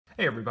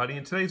Hey everybody,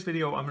 in today's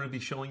video I'm going to be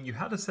showing you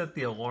how to set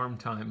the alarm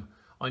time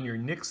on your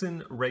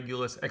Nixon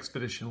Regulus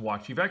Expedition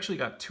watch. You've actually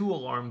got two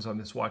alarms on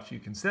this watch you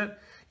can set.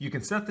 You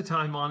can set the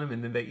time on them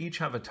and then they each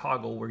have a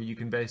toggle where you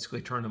can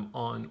basically turn them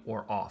on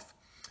or off.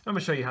 I'm going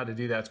to show you how to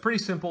do that. It's pretty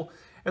simple.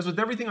 As with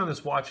everything on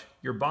this watch,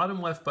 your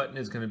bottom left button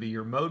is going to be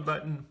your mode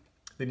button,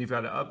 then you've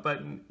got an up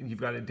button and you've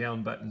got a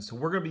down button. So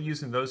we're going to be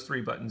using those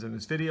three buttons in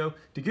this video.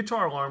 To get to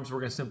our alarms, we're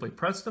going to simply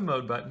press the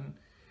mode button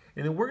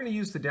and then we're going to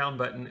use the down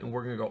button and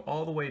we're going to go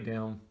all the way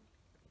down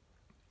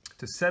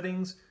to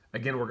settings.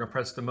 Again, we're going to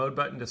press the mode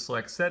button to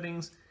select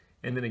settings,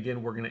 and then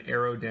again we're going to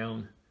arrow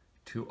down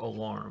to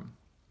alarm.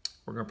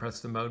 We're going to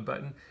press the mode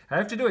button. I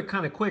have to do it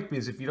kind of quick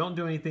because if you don't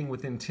do anything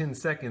within 10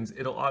 seconds,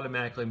 it'll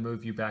automatically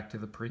move you back to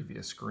the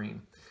previous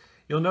screen.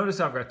 You'll notice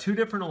I've got two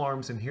different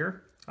alarms in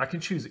here. I can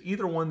choose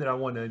either one that I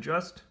want to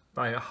adjust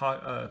by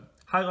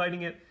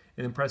highlighting it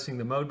and then pressing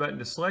the mode button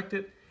to select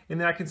it, and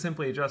then I can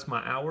simply adjust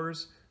my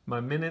hours, my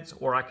minutes,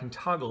 or I can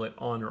toggle it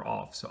on or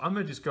off. So I'm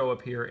going to just go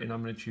up here and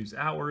I'm going to choose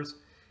hours.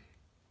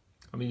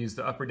 I'm going to use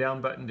the up or down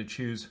button to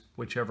choose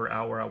whichever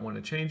hour I want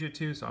to change it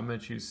to. So I'm going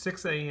to choose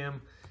 6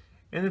 a.m.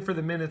 And then for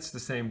the minutes, the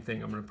same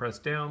thing. I'm going to press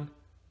down,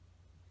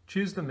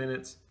 choose the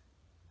minutes.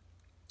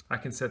 I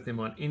can set them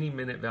on any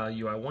minute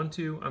value I want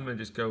to. I'm going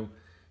to just go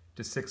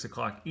to 6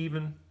 o'clock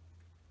even.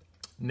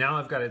 Now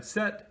I've got it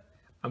set.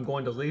 I'm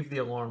going to leave the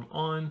alarm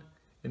on,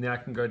 and then I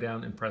can go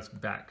down and press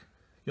back.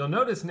 You'll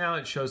notice now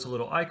it shows a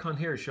little icon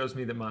here. It shows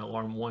me that my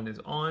alarm 1 is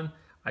on.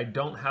 I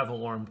don't have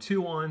alarm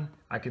 2 on.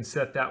 I can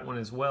set that one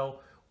as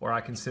well, or I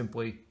can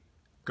simply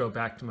go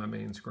back to my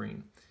main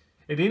screen.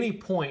 At any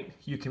point,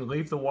 you can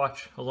leave the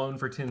watch alone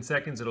for 10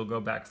 seconds, it'll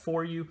go back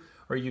for you,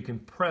 or you can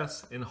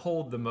press and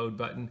hold the mode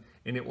button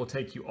and it will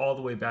take you all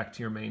the way back to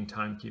your main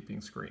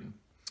timekeeping screen.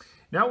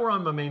 Now we're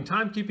on my main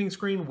timekeeping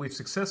screen. We've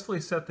successfully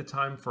set the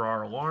time for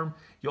our alarm.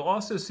 You'll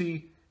also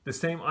see the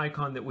same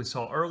icon that we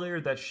saw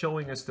earlier that's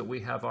showing us that we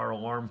have our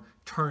alarm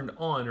turned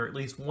on, or at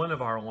least one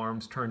of our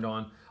alarms turned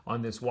on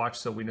this watch,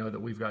 so we know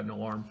that we've got an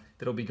alarm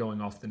that'll be going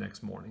off the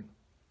next morning.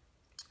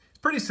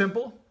 Pretty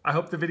simple. I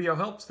hope the video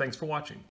helps. Thanks for watching.